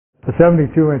A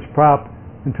 72-inch prop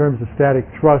in terms of static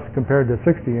thrust compared to a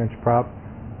 60-inch prop,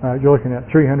 you're looking at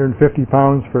 350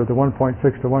 pounds for the 1.6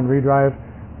 to 1 redrive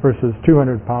versus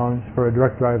 200 pounds for a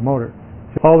direct drive motor.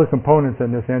 So all the components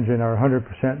in this engine are 100%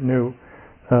 new.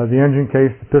 The engine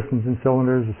case, the pistons and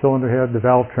cylinders, the cylinder head, the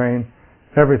valve train,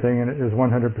 everything in it is 100%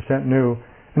 new.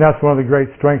 And that's one of the great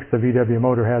strengths the VW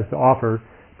motor has to offer,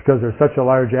 because there's such a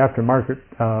large aftermarket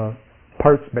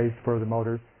parts base for the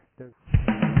motor.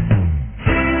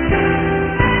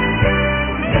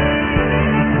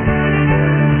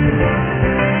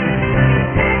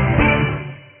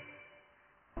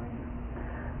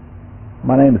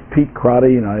 My name is Pete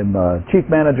Crotty, and I'm Chief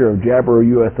Manager of Jabiru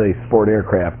USA Sport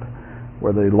Aircraft.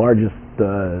 We're the largest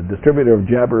distributor of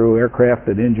Jabiru aircraft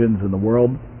and engines in the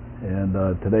world, and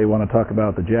today I want to talk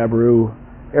about the Jabiru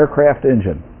aircraft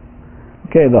engine.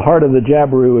 Okay, the heart of the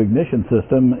Jabiru ignition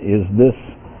system is this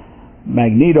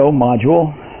magneto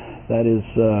module that is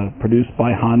produced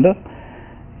by Honda,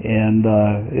 and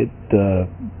it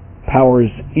powers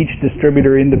each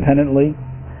distributor independently.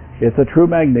 It's a true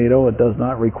magneto. It does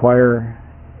not require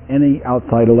any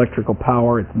outside electrical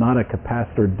power. It's not a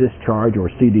capacitor discharge or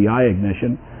CDI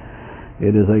ignition.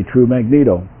 It is a true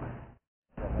magneto.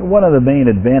 One of the main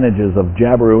advantages of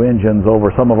Jabiru engines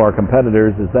over some of our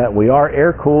competitors is that we are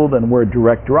air-cooled and we're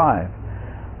direct drive.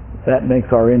 That makes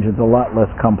our engines a lot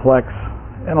less complex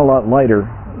and a lot lighter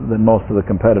than most of the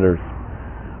competitors.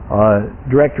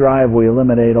 Direct drive, we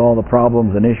eliminate all the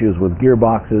problems and issues with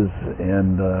gearboxes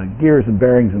and gears and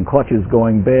bearings and clutches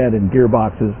going bad in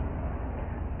gearboxes.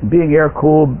 And being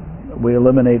air-cooled, we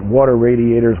eliminate water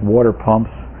radiators, water pumps,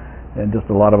 and just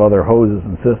a lot of other hoses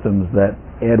and systems that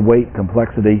add weight,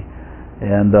 complexity,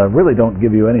 and really don't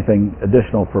give you anything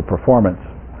additional for performance.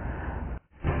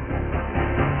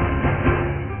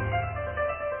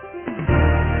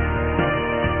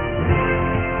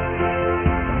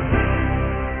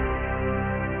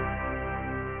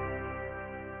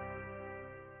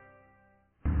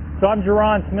 So I'm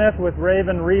Jaron Smith with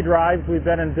Raven Redrives. We've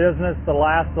been in business the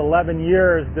last 11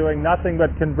 years doing nothing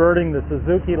but converting the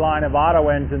Suzuki line of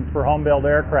auto engines for home-built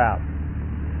aircraft.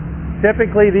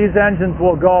 Typically, these engines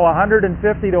will go 150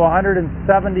 to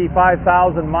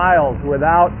 175,000 miles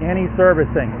without any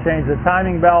servicing. Change the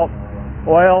timing belt,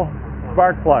 oil,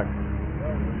 spark plugs.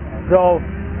 So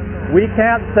we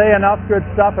can't say enough good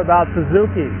stuff about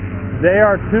Suzuki. They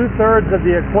are 2/3 of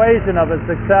the equation of a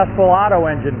successful auto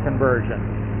engine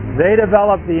conversion. They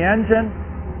developed the engine.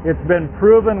 It's been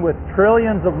proven with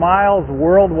trillions of miles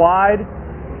worldwide.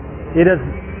 It has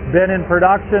been in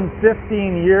production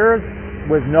 15 years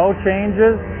with no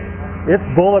changes. It's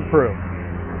bulletproof.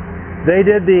 They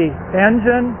did the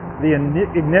engine, the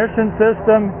ignition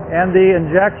system, and the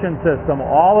injection system,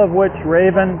 all of which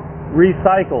Raven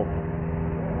recycles.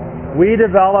 We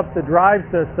developed the drive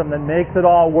system that makes it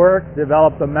all work,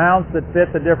 developed the mounts that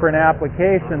fit the different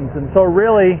applications, and so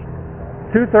really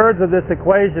 2/3 of this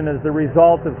equation is the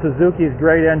result of Suzuki's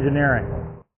great engineering.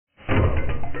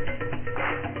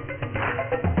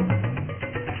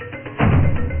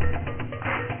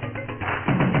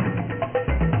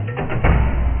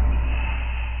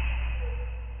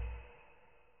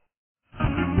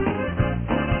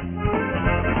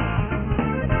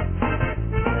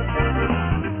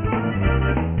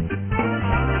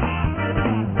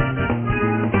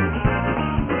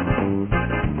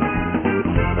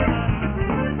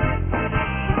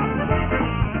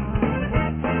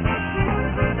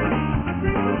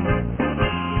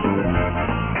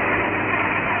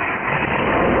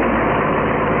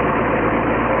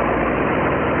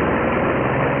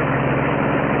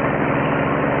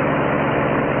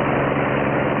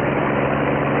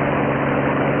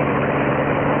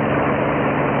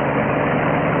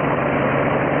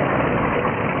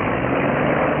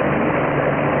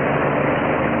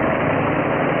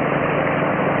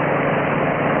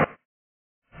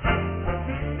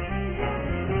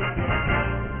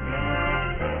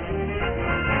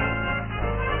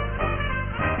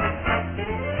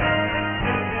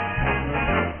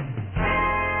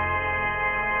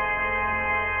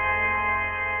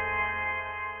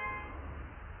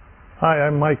 Hi,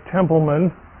 I'm Mike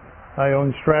Templeman. I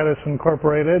own Stratus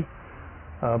Incorporated.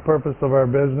 Purpose of our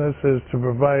business is to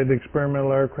provide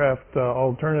experimental aircraft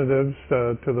alternatives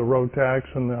to the Rotax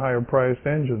and the higher priced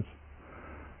engines.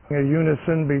 A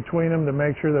unison between them to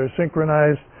make sure they're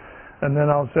synchronized, and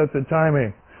then I'll set the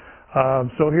timing.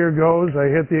 So here goes. I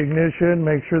hit the ignition,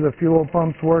 make sure the fuel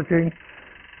pump's working.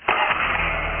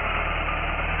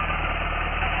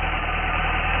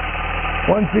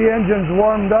 Once the engine's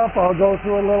warmed up, I'll go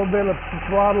through a little bit of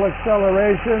throttle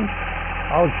acceleration.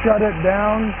 I'll shut it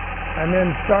down and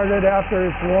then start it after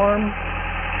it's warm.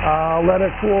 I'll let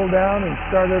it cool down and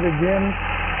start it again.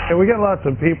 And we get lots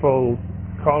of people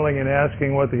calling and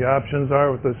asking what the options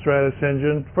are with the Stratus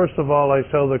engine. First of all, I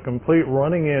sell the complete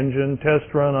running engine,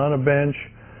 test run on a bench,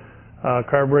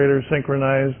 carburetor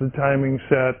synchronized, the timing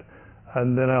set,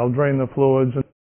 and then I'll drain the fluids.